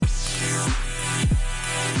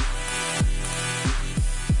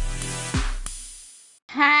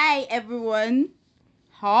Hi everyone.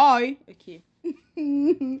 Hi. Okay.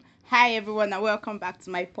 Hi everyone and welcome back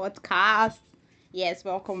to my podcast. Yes,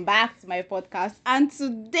 welcome back to my podcast. And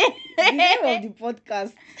today The name of the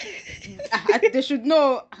podcast. they should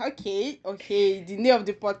know. Okay. The name of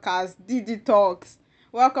the podcast, Didi Talks.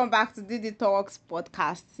 Welcome back to Didi Talks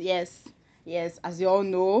podcast. Yes. As you all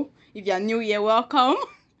know, if you are new here, welcome.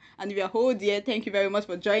 And if you're old here, thank you very much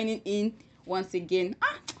for joining in once again.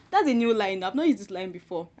 That's a new line. I've not used this line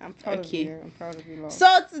before. I'm proud of you. I'm proud of you, Lord. So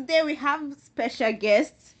today we have special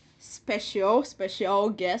guests. Special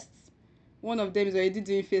guests. One of them is already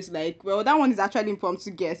doing face like, well, that one is actually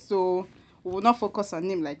impromptu guest, so we will not focus on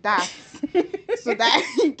him like that. So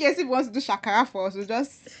that in case he wants to do shakara for us, we'll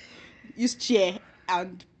just use chair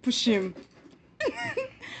and push him.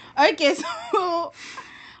 Okay, so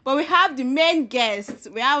but we have the main guest.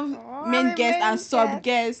 We have main guest and sub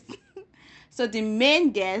guest. So the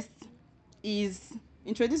main guest is,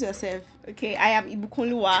 introduce yourself. Okay, I am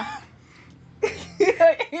Ibukunluwa.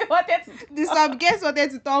 The sub guest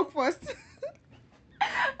wanted to talk first.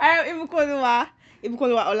 I am Ibukunluwa.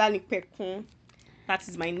 Ibukunluwa Olanipekun. That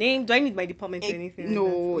is my name. Do I need my department or anything? No,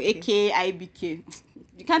 like okay. AKIBK.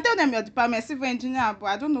 You can tell them your department, civil engineer, but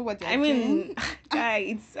I don't know what they're doing.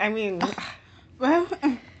 Guy, Well,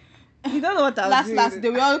 you don't know what I'm doing. Last, they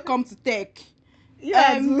will all come to tech.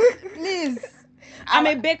 Yeah, please. I'm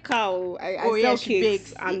a baker. I sell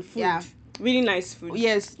cakes and food. Yeah. Really nice food.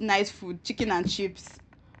 Yes, nice food. Chicken and chips.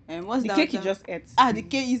 What's the that? Cake you just ate? The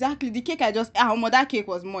cake, exactly. The cake I just that cake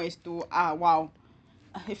was moist too. Wow.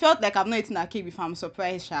 It felt like I've not eaten a cake before. I'm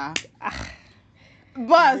surprised, Sha.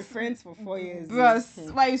 Boss. We're friends for 4 years. Boss,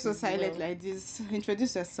 why are you so silent like this?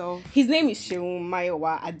 Introduce yourself. His name is Sheun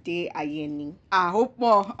Mayowa Ade Ayeni. Hope.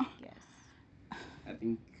 Yes. I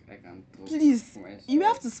think I can talk. Please, you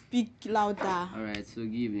have to speak louder. Alright, so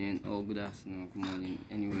good evening or good afternoon, good morning.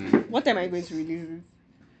 Anyway. What time are you going to release it?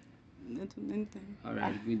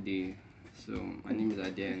 Alright, good day. So my name is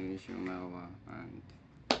Ade Ayeni Mayowa and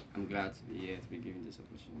I'm glad to be here to be given this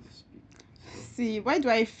opportunity to speak. See, why do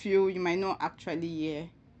I feel you might not actually hear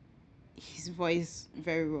his voice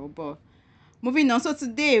very well? But moving on, so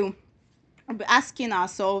today we'll be asking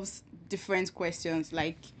ourselves different questions.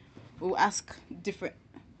 Like, we'll ask different.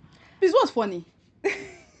 Please, what's funny?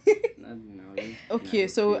 Okay,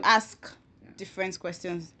 so we'll ask different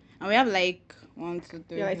questions, and we have like 1, 2,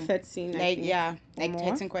 3. Yeah, like 13. Like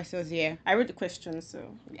 13 questions here. I wrote the questions, so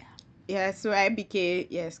yeah. Yeah, so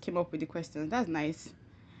IBK came up with the questions. That's nice.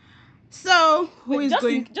 So who is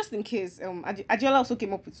going? Just in case, Adiola also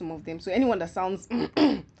came up with some of them. So anyone that sounds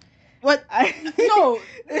what? No,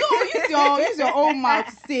 use your own mouth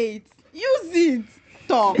to say it. Use it.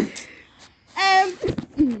 Talk.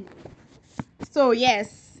 So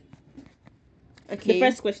yes. Okay. The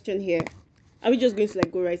first question here. Are we just going to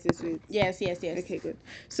like go right into it? Yes. Okay, good.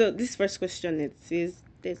 So this first question, it says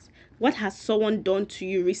this: what has someone done to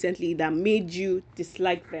you recently that made you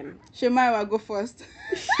dislike them? Shemaiwa, go first.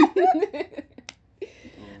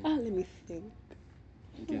 Let me think.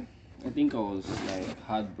 Okay. I think I was like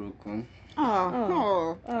heartbroken.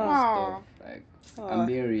 Stuff. Like I'm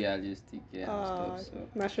being realistic here and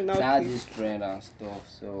stuff. So I had this friend and stuff.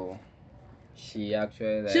 So she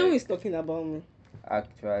actually like. She was talking about me.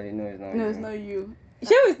 Actually, no, it's not. No, it's not you.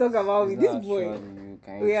 She was talking about me. This boy.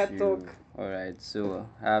 We are talk. Alright, so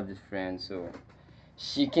I have this friend. So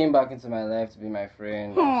she came back into my life to be my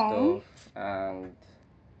friend and stuff. And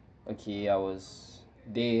okay, I was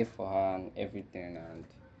there for her and everything. And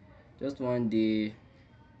just one day,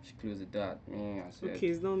 she closed the door at me and said, "Okay,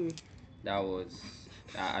 it's not me." That was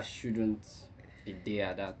I shouldn't be there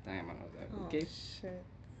at that time. And I was like, okay. Shit.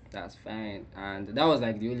 That's fine. And that was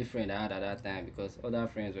like the only friend I had at that time because other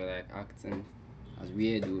friends were like acting as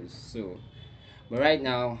weirdos. So, but right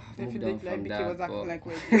now, I've moved on from that.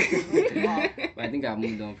 But I think I've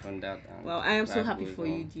moved on from that. Well, I am so happy for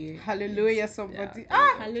you, dear. Hallelujah, somebody.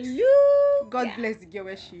 Hallelujah. God bless the girl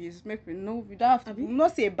where she is. Make me know. We don't have to. We'll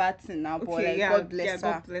not say a bad thing now, but like, God bless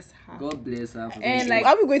her. God bless her. God bless her. And like,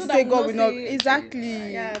 are we going to say God will not?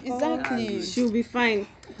 Exactly. Exactly. She'll be fine.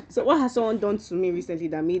 So, what has someone done to me recently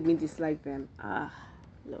that made me dislike them?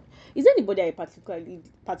 Lord. Is there anybody I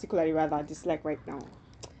particularly rather dislike right now?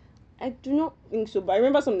 I do not think so, but I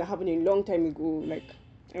remember something that happened a long time ago. Like,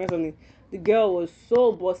 I remember something. The girl was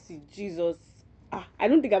so bossy. Jesus. I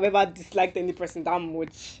don't think I've ever disliked any person that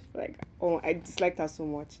much. Like, I disliked her so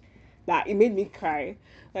much that it made me cry.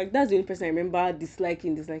 Like, that's the only person I remember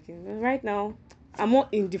disliking. Right now, I'm more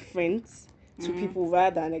indifferent to people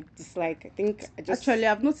rather than like dislike. I think I just actually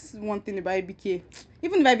I've noticed one thing about IBK.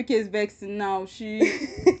 Even if IBK is vexing now, she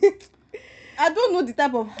I don't know the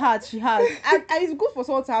type of heart she has. And it's good for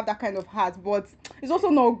someone to have that kind of heart, but it's also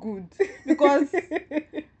not good because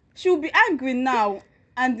she'll be angry now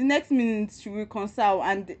and the next minute she'll reconcile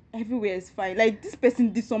and everywhere is fine. Like this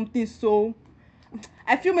person did something, so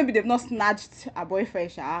I feel maybe they've not snatched a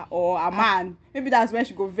boyfriend or a man. Maybe that's when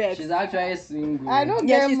she go vex. She's actually single. I don't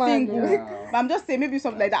Yeah, get she's man. single. Wow. But I'm just saying maybe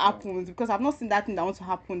something like that happens because I've not seen that thing that wants to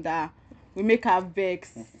happen that will make her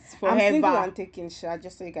vex forever. I'm single and taken, Sha,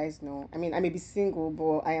 just so you guys know. I mean, I may be single,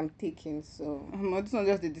 but I am taken, so. This one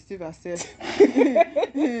just the deceive herself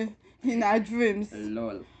in her dreams.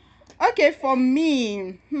 Lol. Okay, for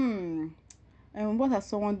me, what has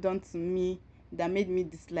someone done to me that made me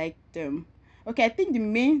dislike them? Okay, I think the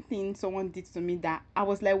main thing someone did to me that I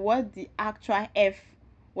was like, what the actual F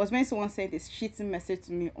was when someone sent a shitty message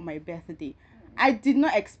to me on my birthday. I did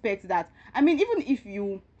not expect that. I mean, even if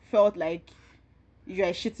you felt like you're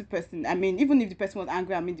a shitty person, I mean, even if the person was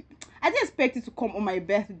angry at me, I didn't expect it to come on my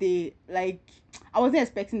birthday. Like, I wasn't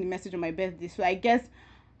expecting the message on my birthday. So I guess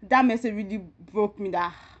that message really broke me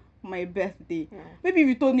that my birthday. Maybe if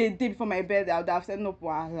you told me a day before my birthday, I would have said no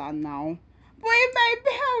wahala now. But in my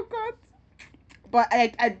birthday, oh God. But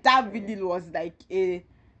that really was like a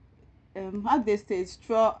how do they say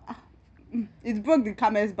straw. It broke the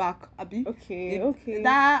camel's back, Abi. Okay.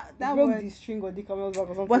 That broke was the string or the camel's back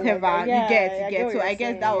or something. whatever. Like that. Yeah, You get. what So you're I guess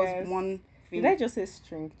saying, that yes. was one thing. Did I just say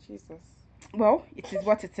string? Jesus. Well, it is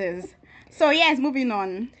what it is. So yes, moving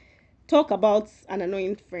on. Talk about an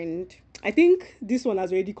annoying friend. I think this one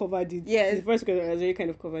has already covered it. Yes. The first question has already kind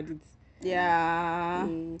of covered it. Yeah.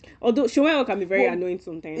 Although Showen can be very Well, annoying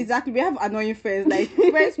sometimes. Exactly. We have annoying friends. Like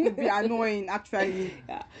friends could be annoying actually.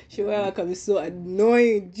 Yeah, Showen can be so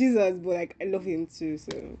annoying. Jesus, but like I love him too.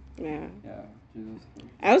 So yeah. Yeah, Jesus.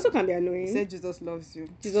 I also can be annoying. He said Jesus loves you.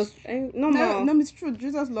 Jesus, No, it's true.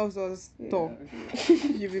 Jesus loves us. Too. Okay.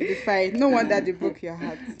 You will be fine. No wonder they broke your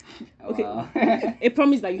heart. Okay. Wow. A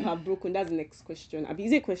promise that you have broken. That's the next question. Abi,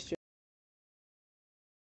 is it a question?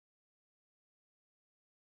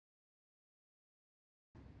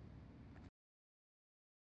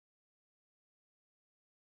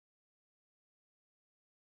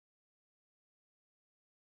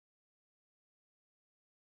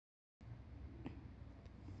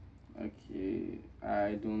 Okay,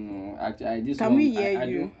 I don't know. Actually, this Can one, we hear I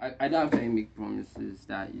you? I don't actually make promises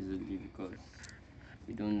that easily because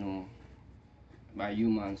we don't know. By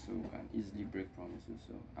humans, so we can easily break promises.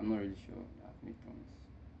 So I'm not really sure that I've made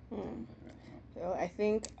promises right now. Well, I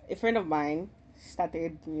think a friend of mine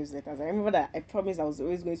started newsletters. I remember that I promised I was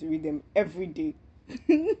always going to read them every day.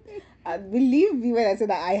 And believe me when I say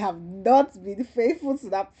that I have not been faithful to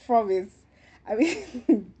that promise. I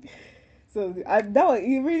mean, so that was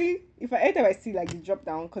it really. If anytime I see like the drop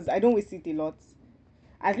down, because I don't waste it a lot.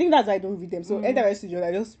 I think that's why I don't read them. So anytime I see John,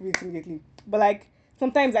 I just read it immediately. But like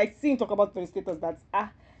sometimes I see him talk about on his status that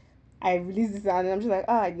I released this and I'm just like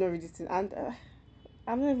I did not read it and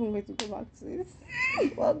I'm not even going to go back to it.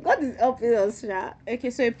 Well, God is helping us, Sha. Okay,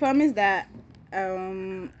 so I promised that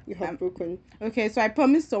You have broken. okay, so I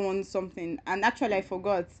promised someone something and actually I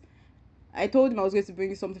forgot. I told him I was going to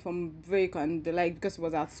bring something from break and the like because it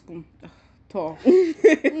was at school. Tough.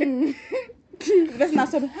 The person now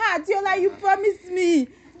said, Diola, you promised me.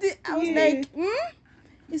 I was like,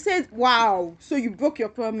 He said, wow, so you broke your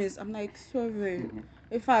promise. I'm like, sorry.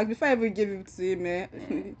 In fact, before I even gave it to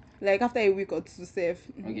him, like after a week or two, safe.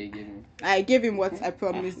 Okay, give me. I gave him what I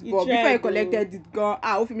promised, You but before tried, I collected it, gone.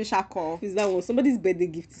 Ofimi Shako. Is that one? Somebody's birthday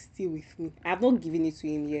gift is still with me. I have not given it to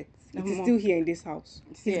him yet. It is still here in this house.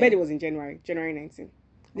 His birthday was in January 19th.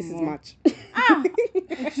 This is March.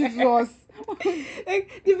 Jesus. Like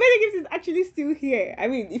the birthday gift is actually still here. I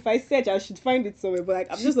mean, if I search, I should find it somewhere. But like,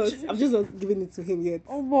 I'm just not giving it to him yet.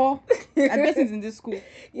 Oh, boy. And person's in this school.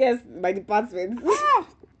 Yes, my department.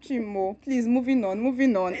 Chimo, please, moving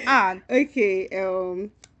on. And Okay.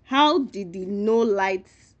 How did the no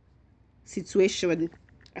lights situation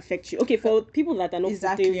affect you? Okay, for people that are not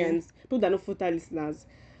Exactly. Futarians, people that are not Futa listeners,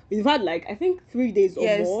 we've had like I think 3 days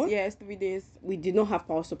or more. Yes, 3 days. We did not have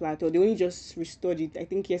power supply at all. They only just restored it. I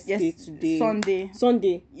think yesterday, today,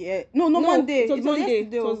 Sunday. Yeah. No, Monday. It was Monday.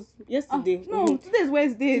 Yesterday. It was yesterday. No, today's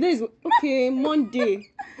Wednesday. Today is okay.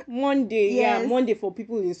 Monday. Monday. Yes. Yeah, Monday for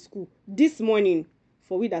people in school. This morning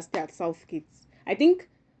for we that stay at Southgate. I think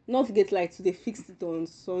Northgate like they fixed it on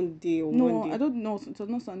Sunday or Monday. No, I don't know. It was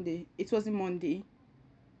not Sunday. It wasn't Monday.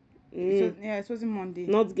 It wasn't Monday.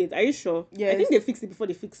 Northgate. Are you sure? Yes. I think they fixed it before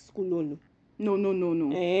they fixed school loan. No.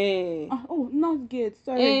 Not good.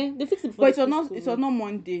 Sorry. They fixed it before. But it was not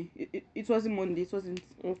Monday. It wasn't Monday. It wasn't.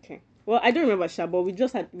 Okay. Well, I don't remember Sha, but we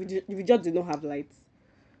just did not have lights.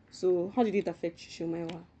 So how did it affect you,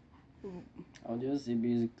 Shumaiwa? I'll just say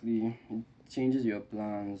basically it changes your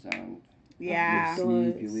plans and Yeah. you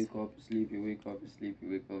sleep, you Does. wake up, you sleep, you wake up, you sleep, you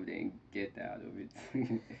wake up, then you get tired of it.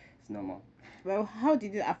 It's normal. Well, how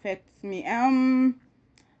did it affect me?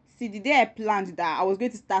 See, the day I planned that I was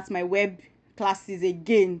going to start my web classes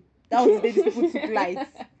again, that was the day these people took lights.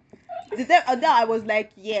 The day that I was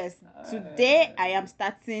like, yes, today I am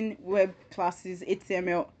starting web classes,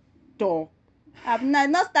 HTML, door. I've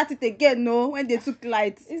not started again, no, when they took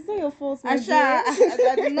lights. It's not your fault, my I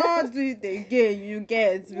dear. did not do it again, you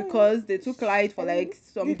get, because they took light for like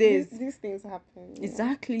some days. These things happen.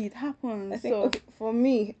 Exactly, it happens. I think So okay, for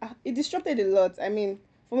me, it disrupted a lot. I mean,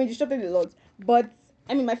 for me, it disrupted a lot. But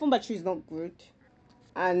I mean, my phone battery is not good,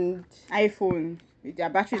 and iPhone, their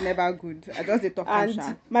battery is never good. I just dey talk am sha.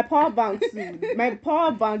 and my power bank too. My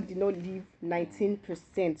power bank did not leave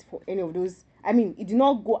 19% for any of those. I mean, it did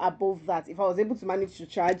not go above that. If I was able to manage to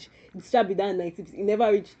charge, it should be down 90%. It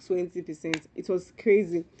never reached 20%. It was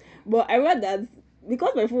crazy. But I read that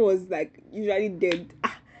because my phone was like usually dead.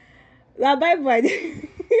 Now bye bye.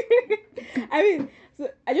 I mean, so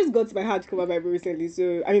I just got my hardcover Bible recently.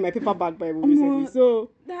 So I mean, my paperback Bible recently.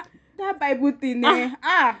 So That Bible thing, eh?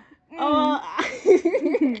 uh,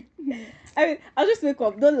 I mean, I'll just wake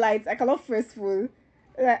up, no lights. I cannot press full.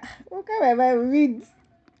 Like, what kind of Bible read?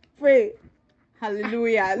 Pray.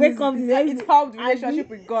 Hallelujah. Wake up the next It's day. how the relationship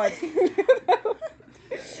with God.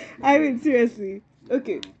 I mean, seriously.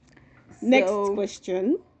 Okay. Next So-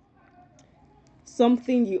 question.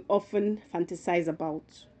 Something you often fantasize about.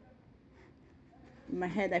 In my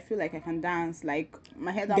head, I feel like I can dance. Like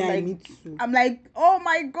my head, Yeah, I'm me like, too. oh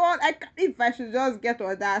my God! If I should just get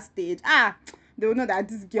on that stage, they will know that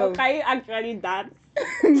this girl. Can you actually dance?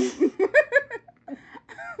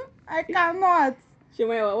 I cannot.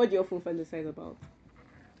 Shemaya, what do you often fantasize about?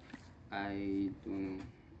 I don't know.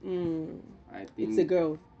 Mm, I think it's a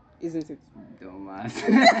girl, isn't it? dumbass.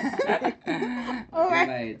 Alright.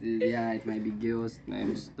 Whatever it is, yeah, it might be girls, it might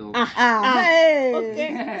be stuff. Hey.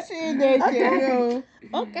 okay. She did Okay.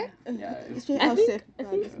 Okay. Yeah, I think-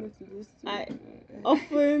 I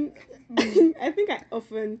often I think I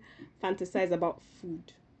often fantasize about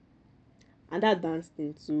food. And that dance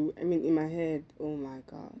thing too. I mean in my head, oh my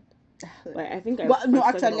god. Like I think I Well, no, fantasize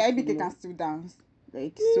actually, about IBK food can more. still dance.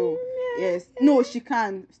 Like so, yes. No, she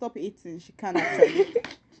can. Stop eating. She can actually.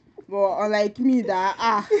 But unlike me,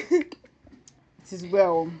 that it is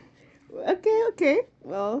well. Okay.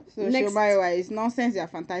 Well, So next Shomayowa, it's nonsense you're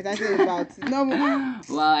fantasizing about. No,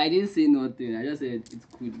 well, I didn't say nothing. I just said it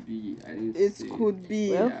could be. I didn't it say could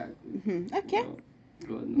be. Well, Yeah, Okay. well,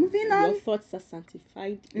 God knows. Moving your on. thoughts are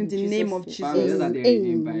sanctified In the name of Jesus' Jesus. Family, just that they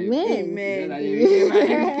redeem Bible. Amen. Just that they redeem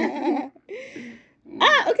Bible.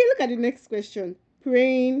 Okay, look at the next question.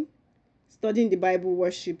 Praying, studying the Bible,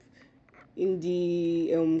 worship in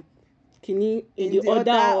the in the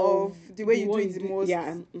order of the way you do one it the most.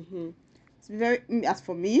 Yeah. It's very. As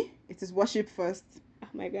for me, it is worship first, Oh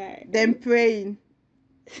my god. then praying.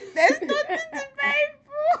 Then studying the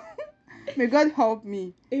Bible. May God help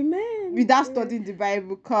me Amen. without studying the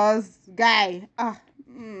Bible, cause guy,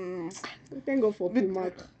 Thank God for We-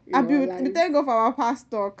 Primark. in I our be lives. thank God for our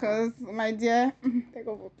pastor, cause my dear, Thank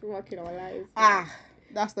God for Primark in our lives.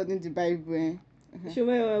 that's studying the Bible. Eh?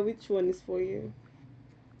 Shumewa, which one is for you?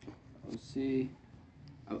 I'll say,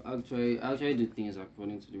 I'll try to do things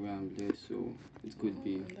according to the way I'm led, so it could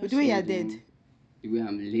be. But the way you're studying dead. The way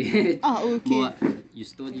I'm led. Okay. But you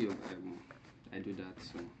study your Bible. I do that,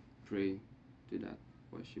 so pray, do that,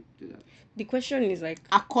 worship, do that. The question is like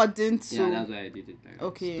According to. Yeah, that's why I did it. Like,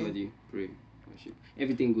 Okay. Study, pray, worship.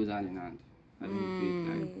 Everything goes hand in hand. I don't do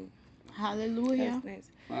it like. Hallelujah. that's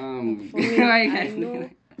nice. For me,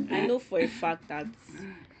 Like, I know for a fact that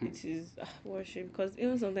it is worship because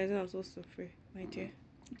even sometimes when I'm supposed to pray, my dear.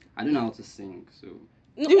 I don't know how to sing, so.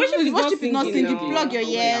 No, Worship is not singing, singing. no. Plug your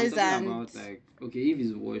Okay, I'm ears talking and. about, like, okay, if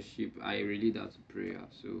it's worship, I relate that to prayer,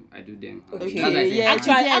 so I do them. Okay, That's why I say yes,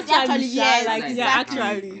 hand. actually, yes, That's why I say hand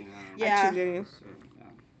exactly. in hand. Yeah. Actually, So,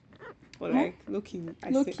 yeah. but like low-key,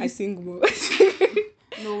 Low-key. I sing more.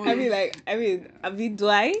 No. do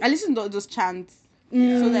I? I listen to those chants.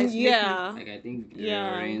 Yeah. So that it's Yeah. Like I think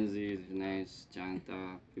Yeah. Renzi is nice,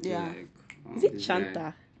 Chanta. People Yeah. like Is it this guy.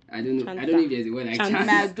 Chanta? I don't know. Chanta. I don't know if there's a word like Chanta. Ma,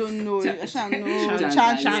 I Chanta. don't know. I shall know.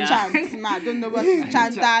 Chant, Chant. Ma, I don't know what is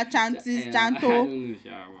chanta, chantis, I chanto. don't know.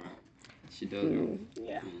 She does.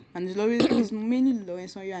 Yeah. And there's many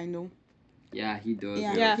Lawrence on you I know. Yeah, he does.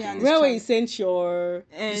 Yeah. Yeah. Yeah, and Remember when you it's sent your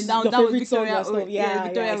And your that was favorite songs Victoria. and stuff? Yeah,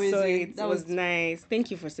 Victoria I was saw it. it. That That was was nice.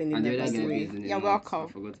 Thank you for sending And the that. other By guy the way. based in the You're north, welcome.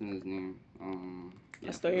 I've forgotten his name.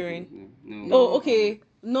 Yeah, Story forgotten Rain? his name. No. Oh, okay.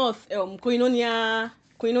 North. Koinonia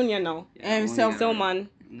now. Yeah, one Self- guy. Selman.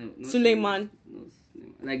 No, not Suleiman. No,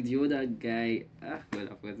 Suleiman. Like the other guy. Well,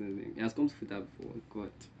 I've forgotten his name. He has come to Futa before.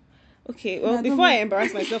 God. Okay, well, I don't before I know.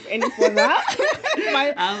 embarrass myself any further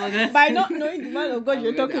by not knowing the man of God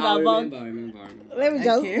you're talking I'll about, remember. let me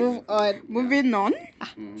just Okay. move on. Moving on.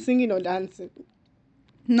 Singing or dancing?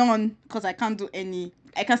 None, because I can't do any.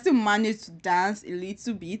 I can still manage to dance a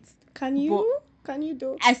little bit. Can you? Can you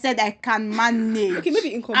do? I said I can manage. Okay,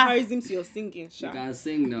 maybe in comparison to your singing, You Sha. can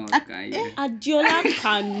sing now, can you? Adiola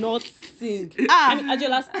cannot sing. Ah. I mean,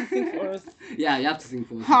 Adiola still sing for us. Yeah, you have to sing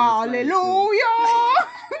for us. Hallelujah.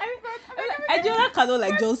 Adiola cannot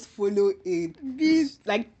like just follow it. Beat.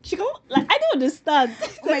 Like she can like I don't understand.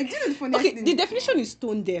 Like, do you know the funniest Okay, thing? the definition is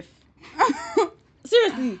tone deaf.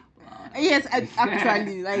 Seriously, Yes,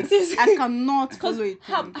 actually, like Seriously. I cannot because follow it.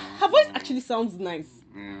 her voice actually sounds nice,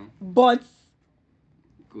 Yeah. but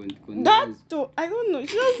Good. that tone, I don't know.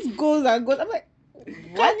 She just goes and goes. I'm like,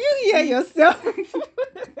 can you hear yourself?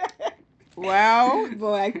 Well,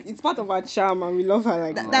 But like, it's part of our charm, and we love her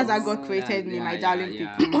like that. that's how God created me, my darling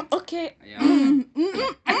people. Okay. Yeah.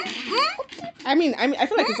 I mean, I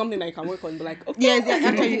feel like it's something that you can work on, but like, okay. Yes,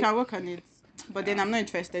 actually, you can work on it, but then I'm not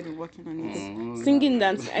interested in working on it. Singing,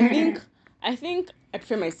 dancing. I think I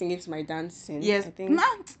prefer my singing to my dancing. Yes, I think. nah,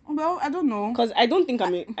 well, I don't know. Because I don't think I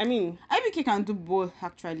mean, IBK can do both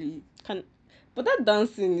actually. but that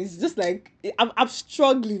dancing is just like I'm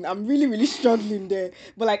struggling. I'm really, really struggling there.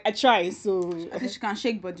 But like I try, so At least she can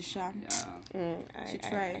shake body, sha. Yeah. She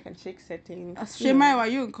try. I can shake settings. Shemai, were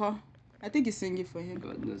you in call? I think he's singing for him.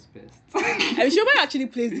 God knows best. I mean, Shoma actually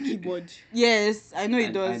plays the keyboard. Yes, I know he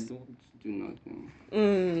I does. don't do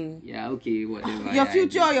nothing. Yeah, Okay, whatever. Your I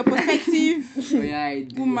future, do. your prospective. Oh, yeah, I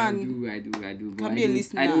do. Woman. I do. But Can I be a don't-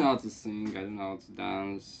 listener. I don't know how to sing. I don't know how to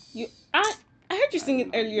dance. I heard you sing it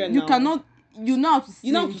earlier. You now. cannot. You know how to sing.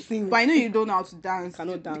 You know how to sing. But I know you don't know how to dance.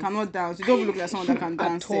 Cannot dance. You cannot dance. You don't look like someone that can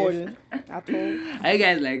dance. at all. sef. At all. Are you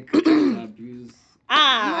guys like abuse?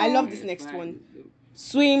 I love Okay, this next fine. one.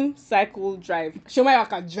 Swim, cycle, drive. Shomaya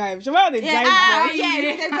can drive. Shomaya the Yeah, drive. boy.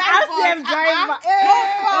 yes, the RCM drive. driver.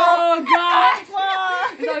 Oh God!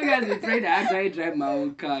 Fuck. You know, you guys be praying that I actually drive my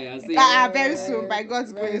own car. I say, Very soon, by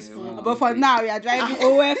God's grace. wow, But for okay. now, we are driving.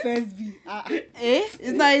 OFSB.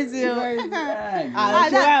 It's not easy. Shomaya eh?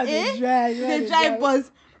 the drive. The drive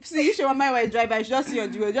was. See, show my wife drive. I should just see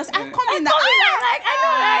on the road. Just I'm coming now.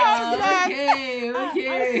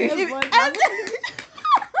 Okay.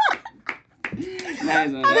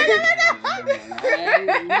 Nice one.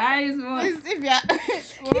 Nice one. If you are,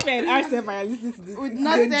 If an RCM are listening to this, would it's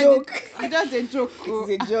not a say joke. It's just a joke.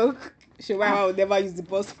 It's a joke. Shomaya will never use the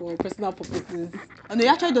bus for personal purposes. Oh no, he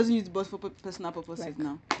actually doesn't use the bus for personal purposes Like,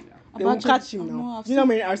 now. They will About catch just- him no, now. I've Do you know how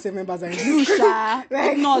seen- many RCM members are in You this? sha,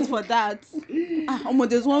 Like- not for that.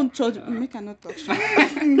 There's one church. Make her not talk. Sha.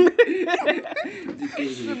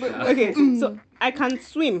 Okay, so I can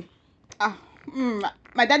swim.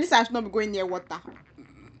 My daddy said I should not be going near water.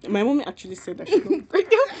 My mommy actually said I should not break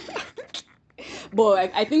up.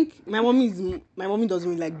 But I think my mommy doesn't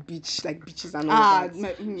really like beaches and all that.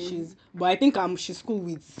 But I think she's cool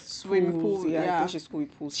with Swimming pools. pool, Yeah, I yeah. think she's cool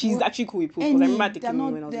with pools. She's actually cool with pools because I remember taking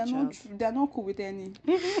me when I was a child. They're not cool with any.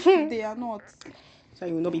 They are not. So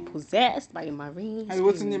you will not be possessed by a marine. I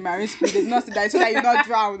go to the marine school. They did not say that so that you will not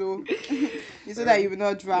drown though. It's so that you will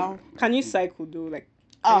not drown. Can you cycle though? Like,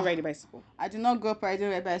 can you ride a bicycle? I did not go up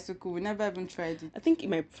riding a bicycle. We never even tried it. I think in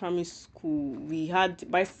my primary school we had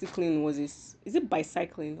bicycling is it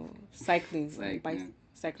bicycling or cycling? Cycling.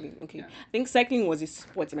 Cycling. Okay. Yeah. I think cycling was a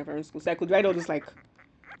sport in my primary school. So I could ride all those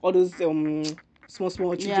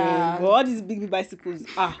small children. Yeah. But all these big bicycles.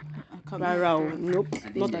 Come Rara, nope, I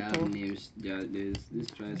think not they at have all. names. There's this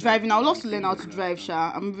tricycle. Driving. I would love to learn how to drive,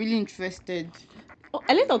 Sha. I'm really interested. Oh,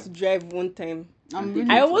 I learned how to drive one time. I'm think really.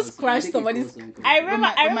 I it almost was- crashed I think it somebody's. was something. I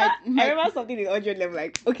remember. But my- I remember something in 100 level.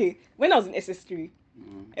 Like, okay, when I was in SS3,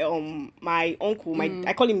 my uncle,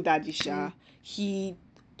 I call him Daddy Sha. He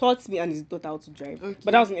taught me and his daughter how to drive. Okay.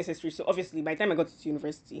 But that was in SS3, so obviously by the time I got to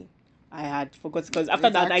university, I had forgot because after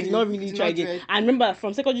that I did not really try again. Drive. And remember,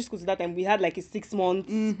 from secondary school to that time, we had like a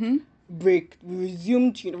 6-month break. We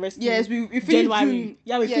resumed university. Yes, we finished January. June.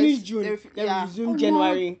 Yeah, we Yes, finished June. they- We yeah. resumed Oh, no,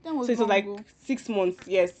 January. that was So it was long like ago. 6 months.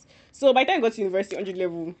 Yes. So by the time I got to university, 100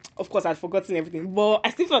 level, of course I'd forgotten everything, but I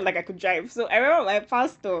still felt like I could drive. So I remember my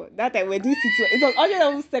pastor that time we were doing C2. It was 100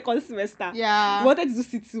 level second semester. Yeah. We wanted to do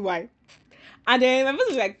C2Y. And then my pastor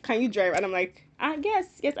was like, "Can you drive?" And I'm like, yes,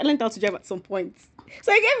 I learned how to drive at some point.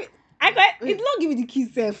 So he gave me, it did not give me the key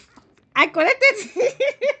safe. I collected it.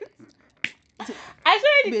 I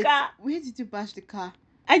showed the Wait, car. where did you bash the car?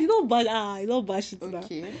 I did not bash it now.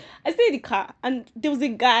 Okay. I stayed in the car and there was a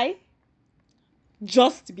guy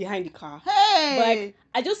just behind the car. But Hey. like,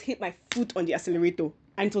 I just hit my foot on the accelerator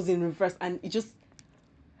and it was in reverse and it just,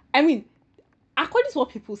 I mean, according to what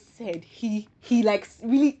people said, he like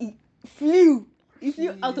really he flew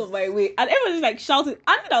out of my way and everyone was like shouting.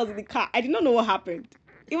 I knew that I was in the car. I did not know what happened.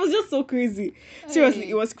 It was just so crazy. Seriously,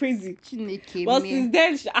 it was crazy. Chineke But me.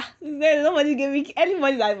 since then nobody gave me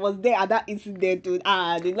anybody that was there at that incident. They did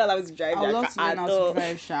not allow me to drive. I would their love to car learn at how all. to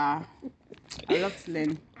drive, Sha. I love to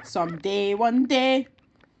learn someday, one day.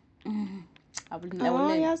 I will Oh,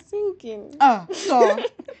 learn. you're thinking. So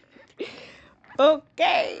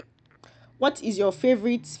Okay. What is your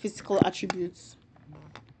favorite physical attribute?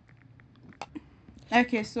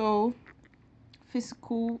 okay, so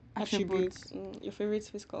physical attributes. Your favorite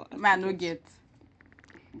physical attribute. Man, no get.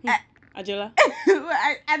 Adiola.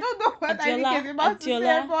 I don't know what I think about to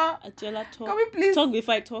say, but Adiola, talk. can we please? Talk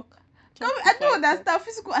before I talk. I don't understand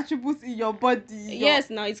physical attributes in your body. Yes,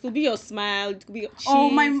 now it could be your smile, it could be your cheeks. Oh,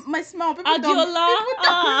 my smile. People Adiola. tell me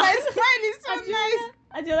my smile is so nice.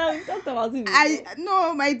 Adiola, we talked about it before. I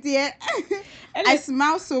no, my dear. I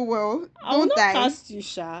smile so well. I will Don't not I? cast you,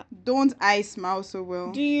 Sha. Don't I smile so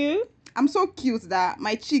well? Do you? I'm so cute that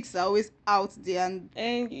my cheeks are always out there,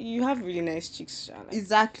 And you have really nice cheeks, Sha. Like,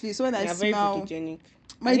 exactly. So when I you're very smile, photogenic.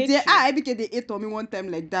 my I hate dear, you. I became the ate on me one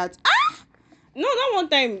time like that. No, not one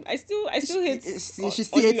time. I still hate. She on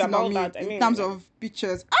still you hating about on me that. I in mean, terms like, of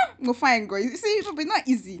pictures. No fine, girl. You see, it be not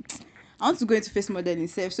easy. I want to go into face modeling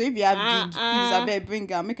self. So if you have gig, please, I better bring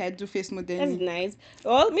her. Make I do face that's modeling. nice.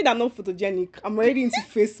 Well, me that I'm not photogenic. I'm already into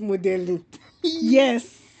face modeling.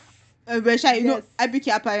 Yes. But Sha, you know, Yes.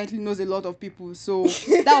 IBK apparently knows a lot of people, so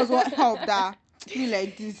that was what helped her. Be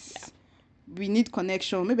like this. We need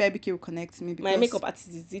connection. Maybe IBK will connect me because My makeup artist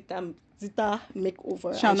is Zita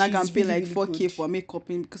makeover. Shall and not she's gonna pay really, like really 4K good. for makeup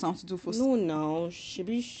because I want to do for. No, now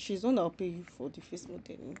she's one that'll pay you for the face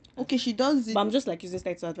modeling. Okay, she does it. But I'm just like using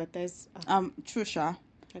style to advertise. True, Sha.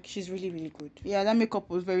 Like she's really, really good. Yeah, that makeup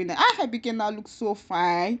was very nice. IBK now looks so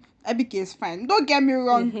fine. IBK is fine. Don't get me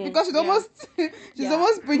wrong, because she's Yeah. almost she's Yeah.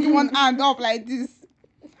 almost bringing one hand up like this.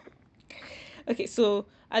 Okay, so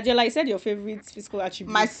Adela, you said your favorite physical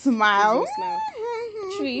attribute. My smile. Is your smile.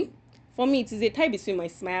 Actually, for me, it is a tie between my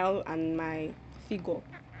smile and my figure.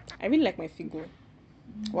 I really like my figure.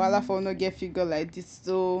 Voila for no get figure like this,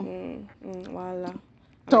 so Voila. And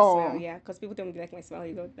my Toh. smile, yeah, because people tell me they like my smile.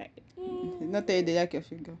 You don't like it. not tell you they like your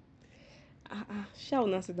figure. Shall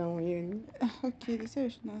not sit down here. Okay, they say we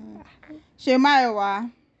should not.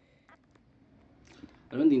 Shemaiwa.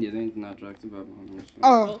 I don't think there's anything attractive about him.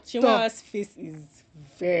 Oh, Well, stop. Chima's face is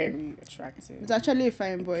very attractive. It's actually a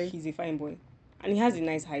fine boy. He's a fine boy. And he has a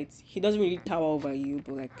nice height. He doesn't really tower over you,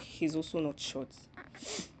 but like he's also not short.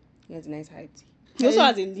 He has a nice height. He also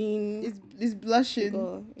has a lean It's blushing.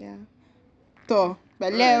 figure, yeah. To.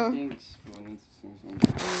 But I Leo. think we need to sing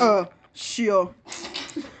something. Oh, sure.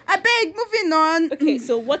 I beg, moving on. Okay,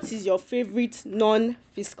 so what is your favorite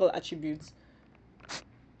non-physical attribute?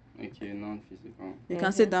 Okay, non-physical. You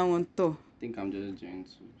can say that one too. I think I'm just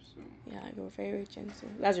gentle, so Yeah, you're very gentle.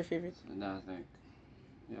 That's your favorite. that's like,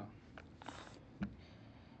 yeah.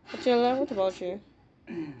 Achela, what about you?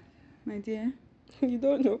 My dear. You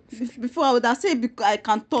don't know. Before I would have said because I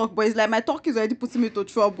can talk, but it's like my talk is already putting me to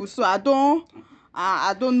trouble, so I don't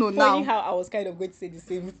know Funny now. how I was kind of going to say the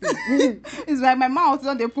same thing. It's like my mouth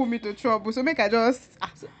don't they put me to trouble, so make I just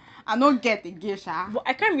I don't get a geisha. But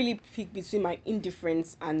I can't really pick between my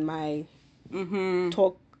indifference and my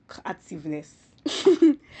talk activeness.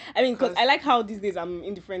 I mean, because I like how these days I'm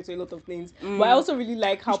indifferent to a lot of things, but I also really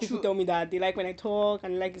like how It's people true. tell me that they like when I talk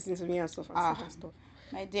and they like listening to me and stuff and stuff.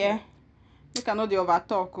 My dear, you cannot do over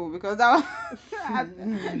talk because that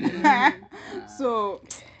so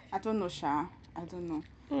I don't know, Sha. I don't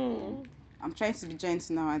know. I'm trying to be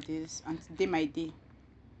gentle nowadays and today my day.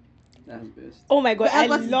 That's best. Oh my god,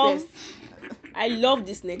 But August is I love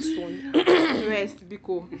this next one. Rest,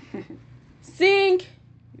 Biko. Sing.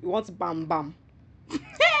 You want bam bam.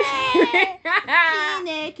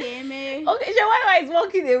 Okay, Shawaiwa is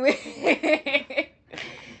walking away.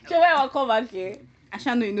 Shawaiwa come back here.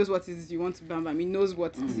 Ashano, he knows what it is you want to bam bam. He knows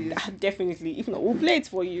what it is. Definitely. If not, we'll play it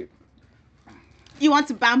for you. You want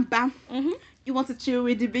to bam bam. You want to chill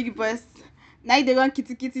with the big boys. Now they run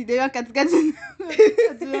kitty kitty. They run cat cat.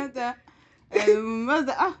 What's that?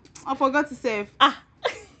 I forgot to say.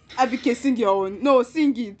 Abike, sing your own. No,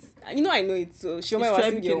 sing it. You know I know it, so Shawaiwa It's was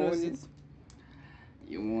true, sing Abike your knows own. it.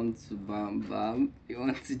 You want to bam bam. You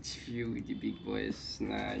want to chill with the big boys.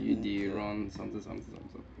 Nah, you do run something.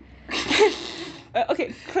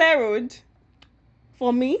 Okay, Claire Road.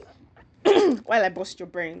 For me, while I bust your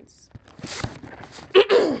brains.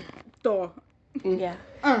 So, Yeah.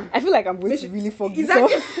 Uh, I feel like I'm going Make to sure- really fuck this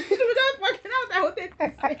exactly. up. You just fucking out. I wanted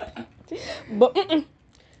to say. But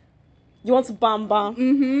you want to bam bam.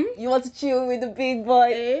 Mm-hmm. You want to chill with the big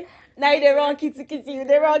boy. Eh? Now you the wrong kitty kitty. You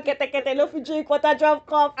the wrong kete kete. No fit drink water drop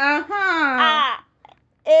cup. Uh-huh. Ah.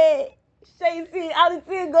 Hey. Shall you see how the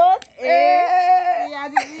thing goes? Eh? Yeah,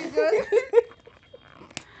 the videos.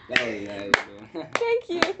 That was nice, though. Thank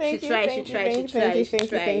you. Thank you. tried, Thank she you, tried, thank she you, thank you, tried, she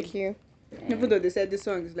thank you, thank you. Even though they said this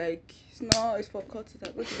song is like, it's for cut.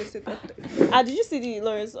 What did they say? Ah, did you see the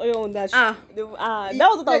Lawrence Oyo on that? Ah. That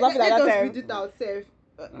was what I was laughing at that Let us time. read it ourselves.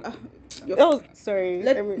 That was sorry.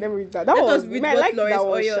 Let me read that. That let was us read I what liked Lawrence that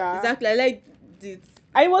one, Oyo. Sha. Exactly, I like it.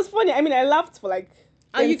 And it was funny. I mean, I laughed for like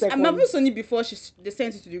 10 I seconds. remember Sony before they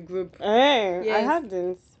sent it to the group. I Yes.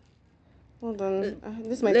 hadn't. Hold on.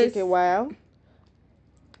 This might let's- take a while.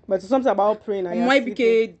 But it's something about praying. On my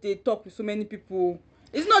BK, they talk with so many people.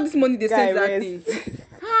 It's not this money they send that thing.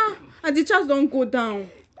 And the charts don't go down.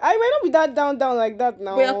 I might not be that down like that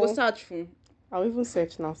now. But you go search for. I'll even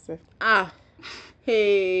search now, sir.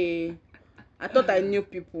 Hey. I thought I knew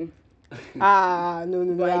people. No. I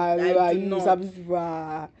do You not. sabi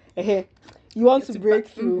people. You want to break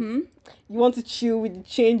through. Mm-hmm. You want to chill with the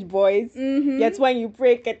change boys. Mm-hmm. Yet when you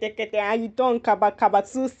pray kete kete and you turn kaba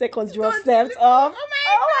 2 seconds you have slept off. Oh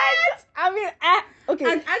my God. I mean,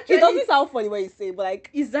 okay. And actually- It doesn't sound funny when you say, but like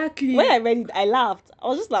Exactly. when I read it, I laughed. I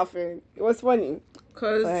was just laughing. It was funny.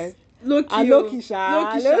 Because Right. Loki. Loki sha.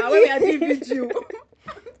 Loki sha. When we are doing video.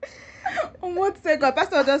 On what second?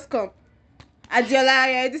 Pastor just come. Adiola,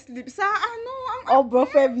 yeah, this sleep. Sir, I know. Oh, bro,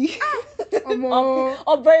 Femi. Omo.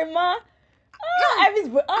 Oh, Brema.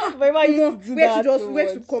 Brema used to do Where that. should just so where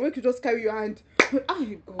much. should come? Where should just carry your hand? Oh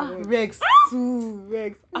God. Rex too.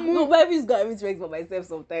 Rex. No, but I've got every Rex by myself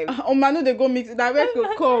sometimes. Oh man, no, they go mix it. That Rex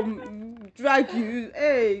will come drag you.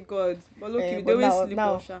 Hey God. But look, they but always now- sleep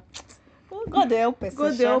now- off, sha. Oh, God, they help us.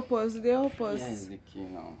 God, they help us. They help us. Yeah, it's the key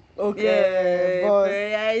now. Okay, Yeah, boss.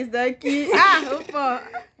 prayer is the key. Opa.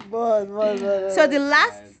 Boss. So the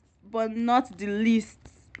last but not the least.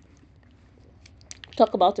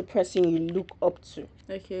 talk about a person you look up to.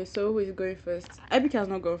 Okay, so who is going first? Abike has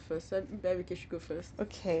not gone first. So Abike should go first.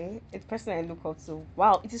 Okay, a person I look up to.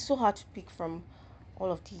 Wow, it is so hard to pick from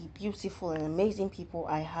all of the beautiful and amazing people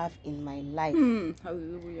I have in my life.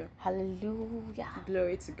 Hallelujah. Hallelujah.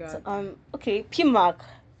 Glory to God. So, okay, P Mark.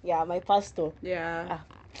 Yeah, my pastor. Yeah.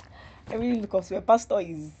 I really look up to my pastor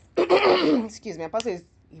is excuse me, my pastor is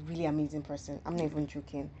a really amazing person. I'm not even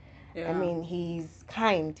joking. Yeah. I mean, he's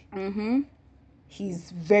kind. Mm-hmm.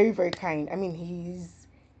 He's very, very kind. I mean,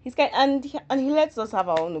 he's kind, and he lets us have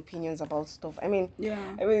our own opinions about stuff. I mean, Yeah.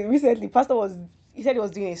 recently, pastor he said he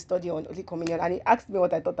was doing a study on Holy Communion, and he asked me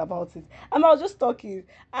what I thought about it, and I was just talking,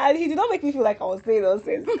 and he did not make me feel like I was saying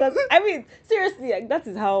nonsense, because I mean, seriously, like, that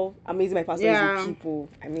is how amazing my pastor is with people.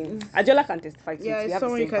 I mean, Adiola can testify to it. Yeah, We it's have the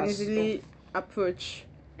someone same you can pastor. easily approach.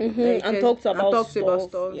 And talk to about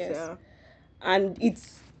stuff. Yes. Yeah. And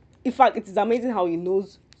it's, in fact, it is amazing how he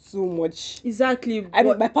knows so much. Exactly. I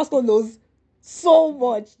mean, my pastor knows so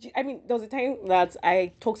much. I mean, there was a time that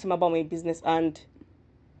I talked to him about my business, and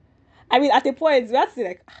I mean, at a point, we had to say,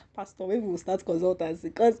 like, Pastor, maybe we'll start consultancy,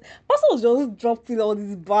 because Pastor was just dropping all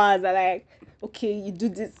these bars, and like, okay, you do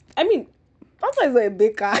this. I mean, Pastor is not a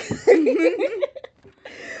baker.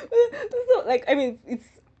 So, like, I mean, it's,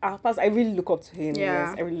 Pastor, I really look up to him. Yeah.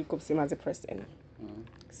 Yes, I really look up to him as a person.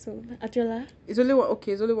 So, Adiola? It's only one.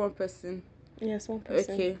 Okay, it's only one person. Yes, one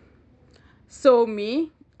person. Okay. So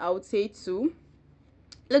me, I would say two.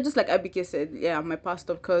 Like just like Abike said, yeah, my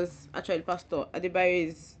pastor, because actually Pastor Adebayo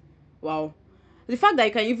is wow. The fact that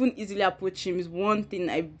you can even easily approach him is one thing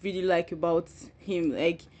I really like about him.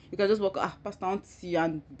 Like you can just walk, Pastor, I want to see you,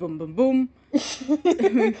 and boom, boom, boom. You're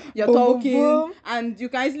Boom, boom, talking, boom. and you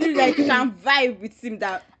can easily you can vibe with him.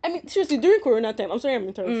 That I mean, seriously, during Corona time, I'm sorry I'm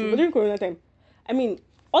interrupting, but during Corona time, I mean,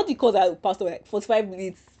 all the calls I passed were like 45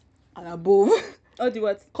 minutes and above. all the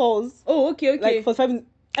what? Calls. Oh, okay. Like 45 minutes.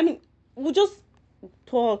 I mean, we'll just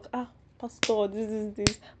talk. Pastor, this is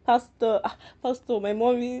this. Pastor, my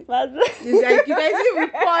mommy. Pastor. It's like you guys easily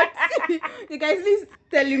report. You guys easily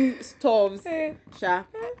tell him stuffs. Sha.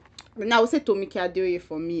 Now I would say Tomike Adeoye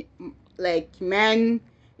for me. Like man,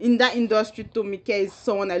 in that industry, Tomike is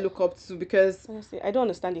someone I look up to because Honestly, I don't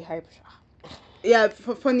understand the hype. yeah,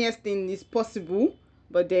 funniest thing is possible,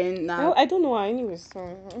 but then now I don't know her anyways.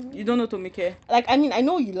 So. you don't know Tomike. Like, I mean, I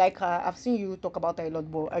know you like her. I've seen you talk about her a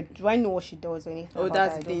lot, but do I know what she does or anything? Oh, about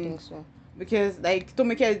that's her? I the don't thing. think so. Because like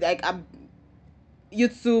Tomike is like a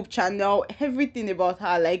YouTube channel, everything about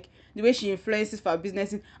her, like the way she influences for her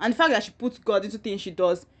business, and the fact that she puts God into things she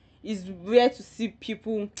does is rare to see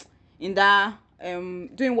people in that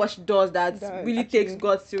doing what she does that That really takes actually-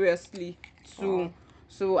 God seriously too. Wow.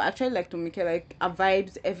 So I actually like Tomike, like her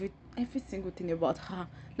vibes, every single thing about her.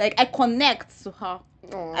 Like I connect to her.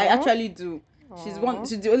 I Aw. actually do. She's Aw.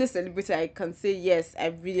 she's the only celebrity I can say yes, I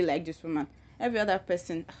really like this woman. Every other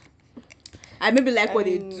person, I maybe like what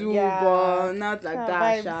they do, Yeah. but not like Sha,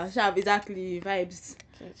 that. vibes. Sha, exactly vibes.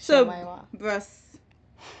 Okay, So, Shamaiwa. bros.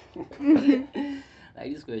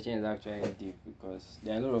 Like this question is actually deep because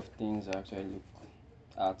there are a lot of things I actually look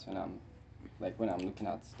at when I'm looking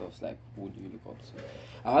at stuff like who do you look up to.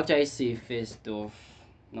 I'll actually say first off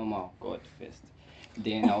normal God first.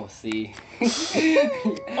 Then I'll say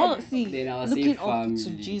Oh, see, then I'll say looking up family. to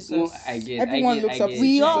Jesus. No, I get Everyone I looks get, up I to get.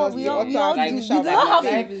 We all, Jesus, we the all, author we all and do. finisher You of don't our have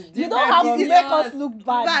life. to. You don't have to make us look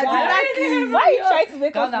bad. Bad, guys. exactly. Why are you trying to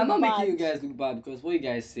make us I'm look not bad? making you guys look bad because what you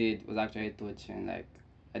guys said was actually touching. Like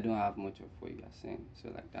I don't have much of what you guys saying, so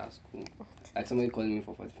like that's cool. Like somebody calling me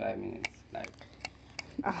for 45 minutes, like.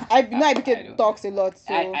 I know I IBK don't- talks a lot,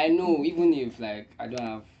 so I know even if like I don't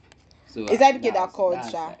have so it's IBK that called,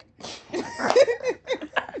 that's Sha.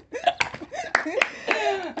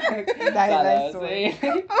 that's nice what one.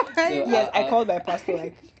 I was saying. Yes, I called my pastor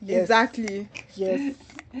like yes, Exactly. yes,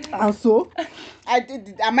 and so I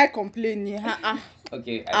did. Am I complaining?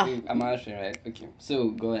 Okay, I think I'm answering right. Okay, so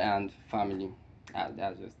God and family.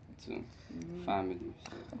 That's just the two. Family.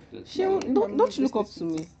 So just she don't you look up to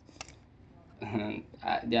me?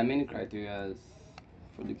 there are many criteria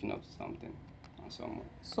for looking up to something or someone.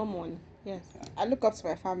 Someone, yes. I look up to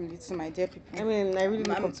my family, to my dear people. I mean, I really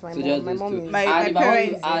look up to my So mom. just My those mom two. is My And if I want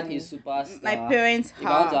parents- to add a superstar, My parents if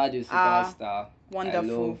I want to add a are superstar,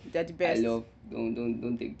 wonderful. They're the best. I love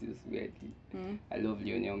don't take this weirdly. Mm. I love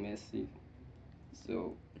Lionel Messi.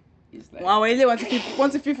 So it's like Wow, I really want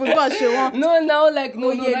to feel football. She want. no, like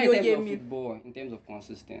No, no, yeah, not no, in terms yeah, of me. football, in terms of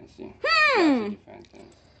consistency. They're two different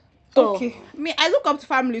things. So, Okay. Me, I look up to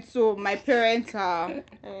family too. My parents are.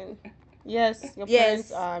 I mean, yes, your Yes,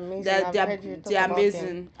 parents are amazing. I've heard you talk they're about amazing.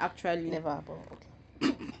 them. Actually, Never, but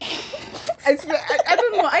okay. I swear, I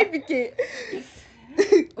don't know. IBK.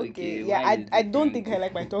 Okay, why yeah, is I don't different? think I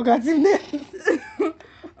like my talkativeness.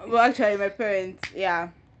 Well, actually, my parents, yeah.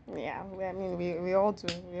 Yeah, I mean, we all do.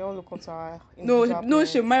 We all look up to our No, individual no,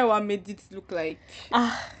 parents. Shemaiwa made it look like.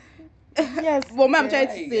 Ah, yes. But me, I'm yeah. trying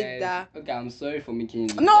to Hi, say guys. that. Okay, I'm sorry for making you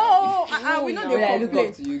look No, bad. we know No, they I look complain.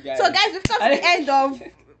 up to you guys. So, guys, we've come to the end of.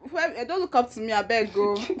 Don't look up to me, I beg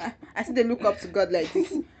go. I see they look up to God like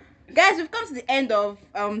this. Guys, we've come to the end of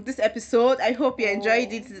this episode. I hope you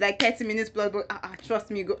enjoyed it. It's like 30 minutes plus, but trust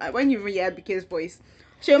me, when you even hear BK's voice,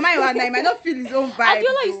 Shemaiwa and I might not feel his own vibe.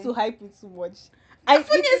 Adiola used to hype it too much. It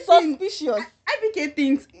is thing- suspicious. IBK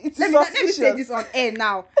thinks It's let me say suspicious. this on air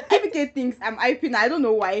now. IBK thinks I'm hyping. I don't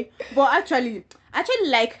know why, but actually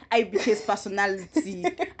like IBK's personality,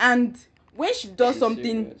 and when she does She's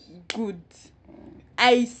something serious. good,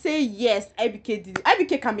 I say yes. IBK did.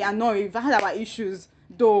 IBK can be annoying. We've had our issues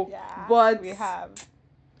though, Yeah, but we have.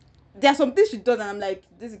 there are some things she does, and I'm like,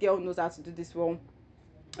 this girl knows how to do this well.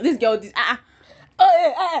 This girl did.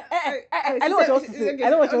 Oh, I know what you want to say. I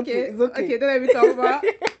know what you want to say. It's okay. Okay, don't let me talk about.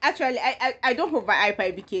 Actually, I don't over hype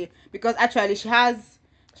IBK because actually she's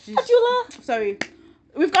Adiola. sorry.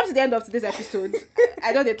 We've come to the end of today's episode.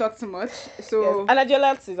 I know they talk too much, so Yes. And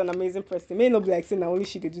Adiola is an amazing person. May not be like saying that only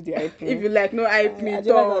she could do the hyping. if you like, no hype me. Adiola is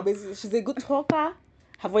talk. amazing. She's a good talker.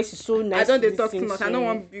 Her voice is so nice. I don't to they talk too listen much. to. I don't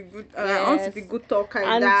want to be good. I want to Yes. be good talker.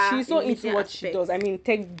 And she's so in into meeting what she aspect. does. I mean,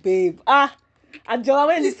 tech babe. Adiola,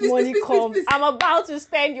 when Please, this money please, comes, please. I'm about to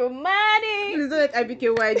spend your money. Please don't let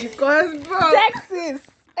IBK wide because bro, Texas.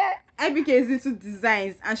 IBK is into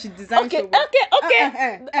designs and she designs. Okay, so well.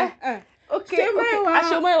 okay. Okay,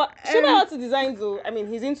 Shomaiwa, Shomaiwa to design though. I mean,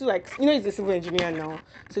 he's into like he's a civil engineer now,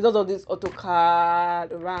 so he does all this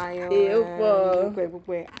AutoCAD, Orion.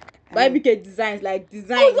 But IBK designs like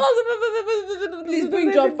design. Please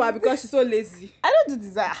bring job for her because she's so lazy. I don't do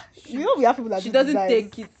design. You know we have people that She do doesn't designs.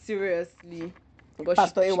 take it seriously. But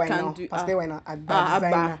Pastor she AY can now. do Pastor AY now.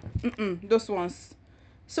 Abba. Designer. Those ones.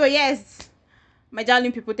 So yes, my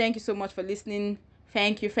darling people, thank you so much for listening.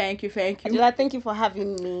 Thank you. Adiola, thank you for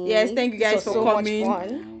having me. Yes, thank you This guys was for so coming. Much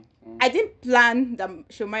fun. I didn't plan that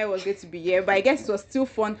Shomai was going to be here, but I guess it was still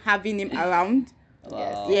fun having him around.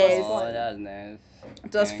 Wow, Yes. wow, that's nice.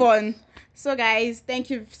 It was Thanks. fun. So guys, thank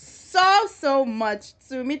you so much.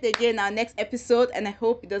 To meet again in our next episode, and I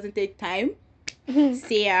hope it doesn't take time.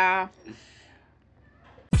 See ya.